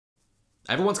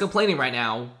Everyone's complaining right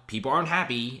now. People aren't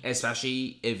happy,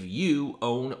 especially if you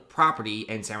own property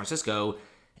in San Francisco.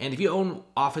 And if you own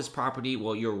office property,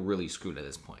 well, you're really screwed at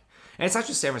this point. And it's not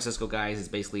just San Francisco, guys. It's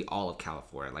basically all of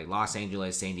California. Like Los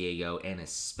Angeles, San Diego, and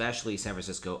especially San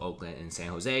Francisco, Oakland, and San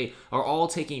Jose are all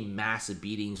taking massive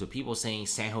beatings with people saying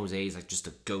San Jose is like just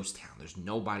a ghost town. There's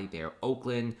nobody there.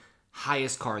 Oakland,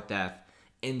 highest car theft,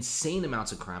 insane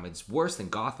amounts of crime. It's worse than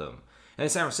Gotham. And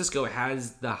San Francisco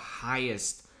has the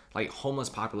highest like homeless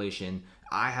population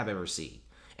I have ever seen.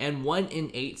 And 1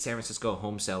 in 8 San Francisco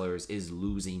home sellers is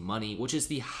losing money, which is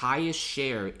the highest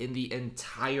share in the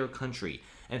entire country.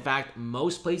 In fact,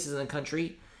 most places in the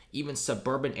country, even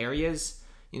suburban areas,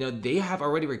 they have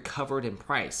already recovered in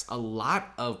price. A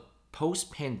lot of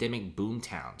post-pandemic boom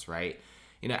towns, right?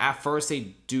 At first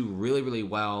they do really, really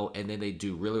well, and then they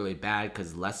do really, really bad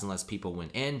because less and less people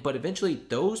went in. But eventually,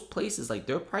 those places, like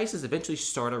their prices eventually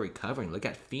started recovering. Look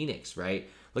at Phoenix, right?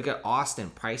 Look at Austin.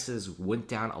 Prices went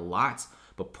down a lot,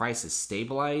 but prices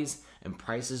stabilized, and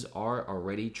prices are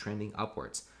already trending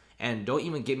upwards. And don't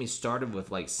even get me started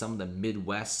with like some of the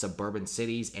Midwest suburban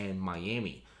cities and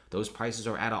Miami. Those prices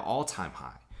are at an all-time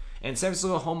high. And San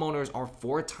Francisco homeowners are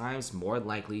 4 times more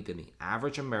likely than the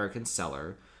average American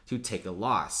seller to take a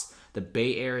loss. The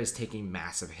Bay Area is taking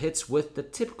massive hits, with the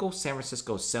typical San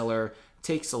Francisco seller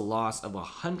takes a loss of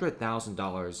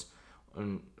 $100,000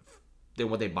 than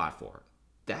what they bought for.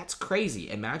 That's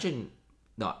crazy. Imagine,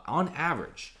 on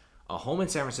average, a home in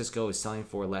San Francisco is selling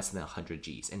for less than 100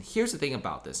 G's. And here's the thing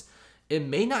about this. It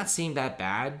may not seem that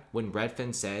bad when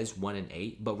Redfin says 1 in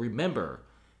 8, but remember,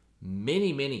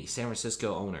 many San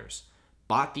Francisco owners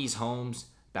bought these homes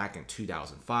back in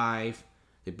 2005.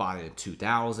 They bought it in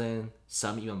 2000.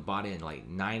 Some even bought it in like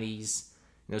 90s.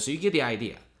 So you get the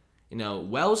idea.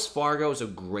 Wells Fargo is a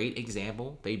great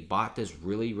example. They bought this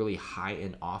really, really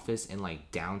high-end office in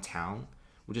like downtown,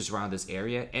 which is around this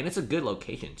area. And it's a good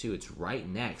location too. It's right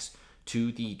next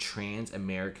to the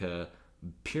Trans-America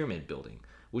Pyramid Building,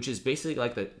 which is basically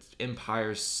like the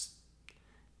Empire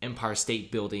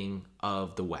State Building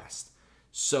of the West.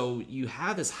 So you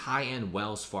have this high-end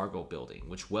Wells Fargo building,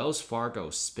 which Wells Fargo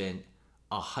spent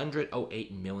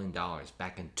 $108 million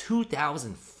back in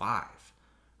 2005,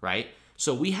 right?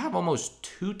 So we have almost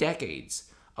 2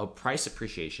 decades of price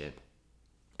appreciation.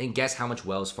 And guess how much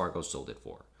Wells Fargo sold it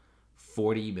for?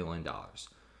 $40 million.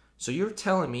 So you're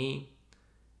telling me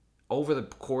over the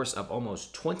course of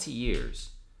almost 20 years,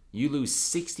 you lose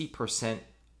 60%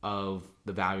 of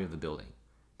the value of the building.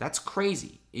 That's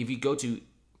crazy. If you go to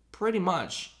pretty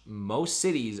much most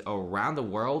cities around the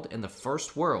world in the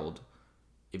first world,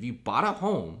 if you bought a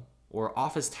home or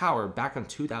office tower back in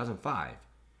 2005,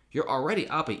 you're already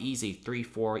up an easy 3,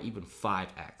 4, even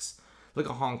 5x. Look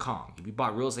at Hong Kong. If you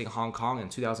bought real estate in Hong Kong in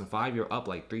 2005, you're up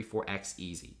like 3, 4x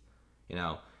easy.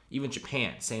 Even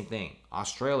Japan, same thing.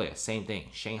 Australia, same thing.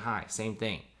 Shanghai, same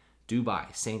thing.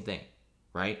 Dubai, same thing,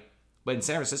 right? But in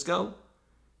San Francisco,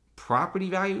 property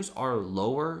values are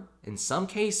lower in some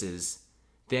cases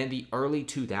than the early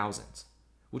 2000s,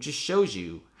 which just shows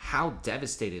you how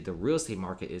devastated the real estate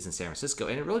market is in San Francisco.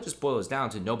 And it really just boils down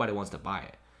to nobody wants to buy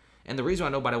it. And the reason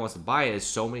why nobody wants to buy it is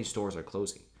so many stores are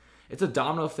closing. It's a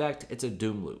domino effect. It's a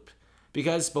doom loop.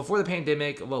 Because before the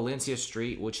pandemic, Valencia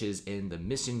Street, which is in the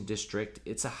Mission District,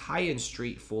 it's a high-end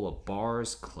street full of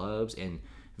bars, clubs, and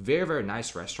very, very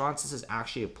nice restaurants. This is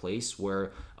actually a place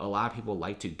where a lot of people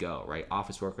like to go, right?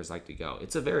 Office workers like to go.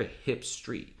 It's a very hip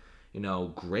street.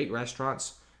 Great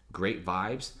restaurants, great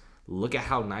vibes. Look at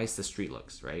how nice the street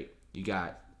looks, right? You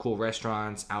got cool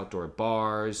restaurants, outdoor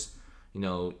bars,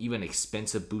 even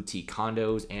expensive boutique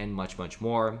condos, and much, much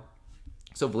more.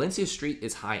 So Valencia Street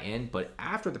is high-end, but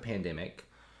after the pandemic,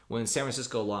 when San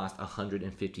Francisco lost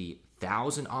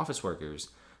 150,000 office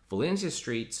workers, Valencia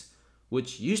Street,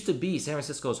 which used to be San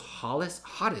Francisco's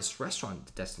hottest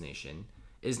restaurant destination,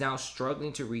 is now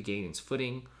struggling to regain its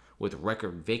footing with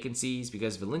record vacancies,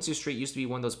 because Valencia Street used to be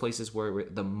one of those places where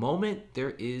the moment there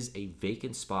is a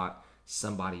vacant spot,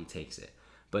 somebody takes it.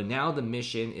 But now the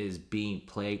Mission is being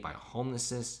plagued by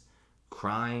homelessness,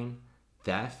 crime,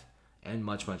 theft, and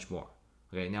much, much more.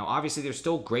 Okay, now obviously there's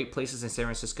still great places in San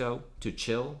Francisco to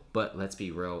chill, but let's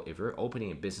be real, if you're opening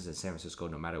a business in San Francisco,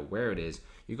 no matter where it is,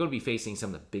 you're going to be facing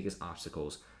some of the biggest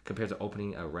obstacles compared to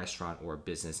opening a restaurant or a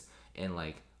business in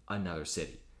like another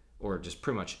city or just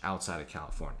pretty much outside of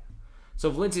California. So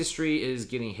Valencia Street is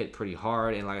getting hit pretty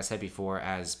hard, and like I said before,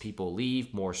 as people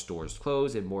leave, more stores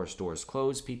close, and more stores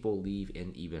close, people leave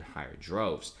in even higher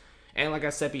droves. And like I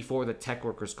said before, the tech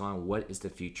workers gone, what is the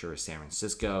future of San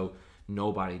Francisco?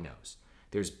 Nobody knows.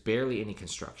 There's barely any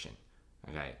construction.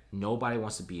 Okay, nobody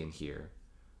wants to be in here.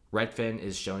 Redfin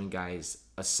is showing guys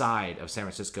a side of San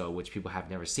Francisco which people have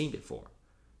never seen before.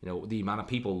 You know, the amount of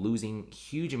people losing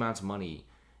huge amounts of money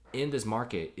in this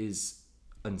market is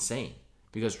insane.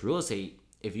 Because real estate,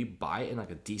 if you buy it in like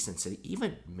a decent city,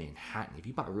 even Manhattan, if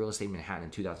you bought real estate in Manhattan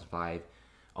in 2005,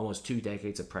 almost 2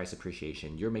 decades of price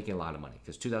appreciation, you're making a lot of money.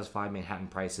 Because 2005 Manhattan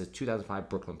prices, 2005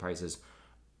 Brooklyn prices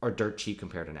are dirt cheap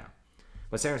compared to now.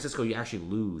 But San Francisco, you actually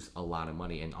lose a lot of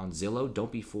money. And on Zillow,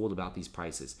 don't be fooled about these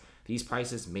prices. These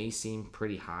prices may seem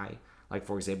pretty high. Like,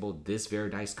 for example, this very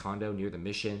nice condo near the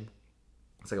Mission.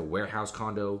 It's like a warehouse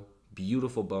condo,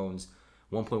 beautiful bones,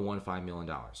 $1.15 million.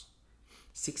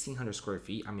 1,600 square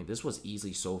feet. I mean, this was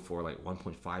easily sold for like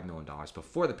 $1.5 million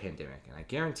before the pandemic. And I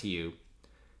guarantee you,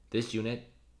 this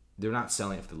unit, they're not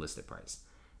selling it for the listed price.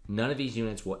 None of these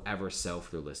units will ever sell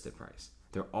for the listed price.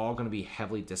 They're all going to be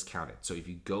heavily discounted. So if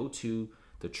you go to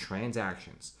the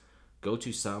transactions, go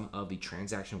to some of the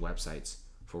transaction websites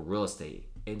for real estate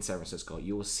in San Francisco,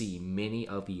 you will see many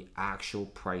of the actual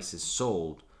prices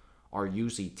sold are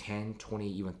usually 10, 20,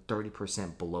 even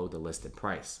 30% below the listed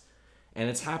price. And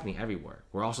it's happening everywhere.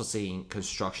 We're also seeing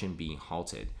construction being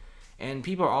halted. And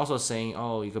people are also saying,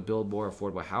 oh, you could build more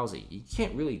affordable housing. You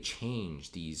can't really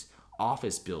change these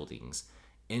office buildings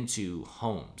into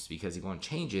homes, because if you want to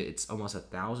change it, it's almost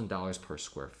 $1,000 per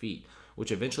square feet,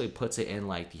 which eventually puts it in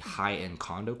like the high-end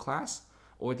condo class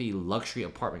or the luxury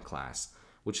apartment class,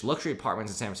 which luxury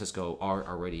apartments in San Francisco are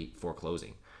already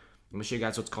foreclosing. Let me show you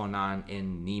guys what's going on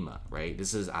in NEMA, right?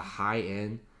 This is a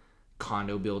high-end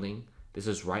condo building. This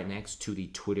is right next to the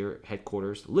Twitter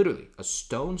headquarters, literally a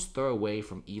stone's throw away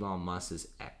from Elon Musk's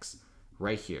X.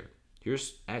 Right here.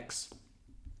 Here's X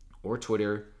or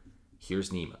Twitter.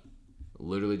 Here's NEMA.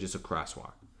 Literally just a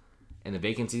crosswalk. And the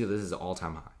vacancy of this is an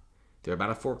all-time high. They're about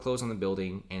to foreclose on the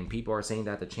building, and people are saying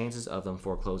that the chances of them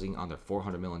foreclosing on their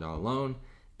 $400 million loan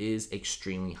is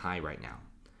extremely high right now.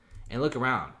 And look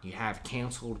around. You have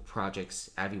canceled projects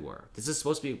everywhere. This is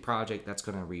supposed to be a project that's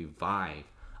going to revive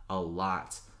a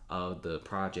lot of the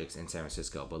projects in San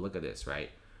Francisco. But look at this,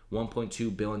 right?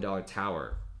 $1.2 billion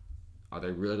tower. Are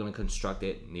they really going to construct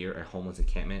it near a homeless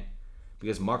encampment?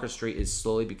 Because Market Street is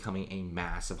slowly becoming a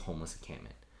massive homeless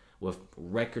encampment with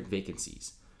record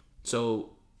vacancies.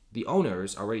 So the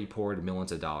owners already poured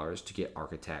millions of dollars to get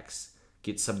architects,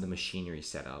 get some of the machinery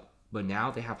set up, but now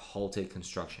they have halted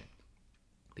construction.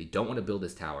 They don't want to build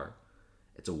this tower.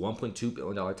 It's a $1.2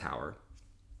 billion tower.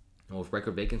 And with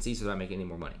record vacancies, they're not making any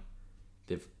more money.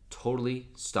 They've totally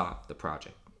stopped the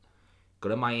project. Go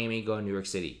to Miami, go to New York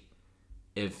City.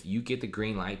 If you get the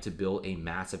green light to build a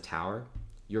massive tower,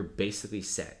 you're basically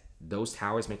set. Those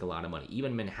towers make a lot of money.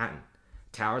 Even Manhattan,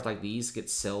 towers like these get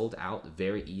sold out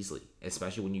very easily,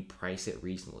 especially when you price it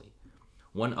reasonably.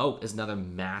 One Oak is another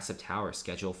massive tower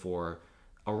scheduled for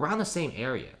around the same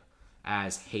area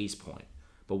as Hayes Point.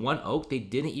 But One Oak, they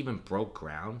didn't even broke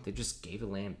ground. They just gave the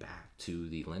land back to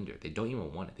the lender. They don't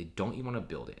even want it. They don't even want to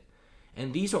build it.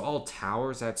 And these are all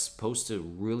towers that's supposed to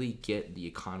really get the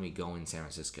economy going in San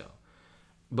Francisco.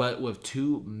 But with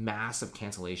 2 massive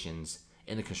cancellations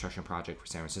in the construction project for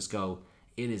San Francisco,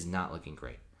 it is not looking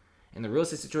great. And the real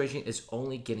estate situation is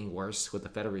only getting worse with the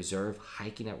Federal Reserve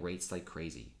hiking at rates like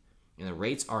crazy. And the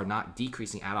rates are not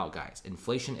decreasing at all, guys.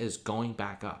 Inflation is going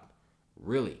back up.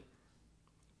 Really.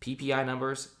 PPI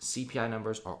numbers, CPI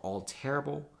numbers are all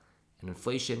terrible. And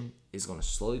inflation is going to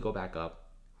slowly go back up.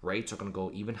 Rates are going to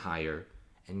go even higher.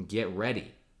 And get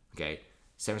ready. Okay?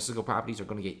 San Francisco properties are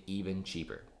going to get even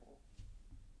cheaper.